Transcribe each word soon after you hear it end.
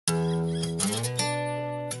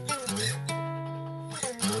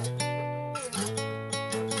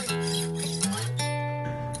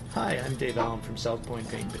I'm Dave Allen from Southpointe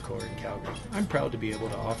Paint Decor in Calgary. I'm proud to be able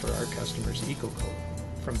to offer our customers ecocoat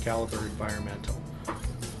from Caliber Environmental.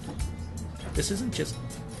 This isn't just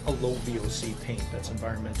a low VOC paint that's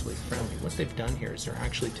environmentally friendly. What they've done here is they're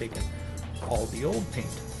actually taking all the old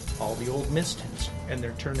paint, all the old mist tints, and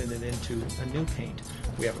they're turning it into a new paint.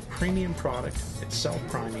 We have a premium product. It's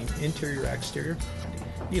self-priming, interior, exterior.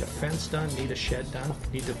 Need a fence done, need a shed done,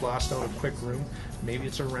 need to blast out a quick room, maybe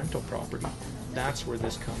it's a rental property. That's where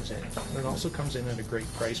this comes in. And it also comes in at a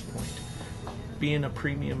great price point. Being a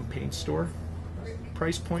premium paint store,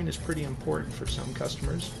 price point is pretty important for some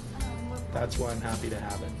customers. That's why I'm happy to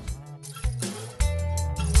have it.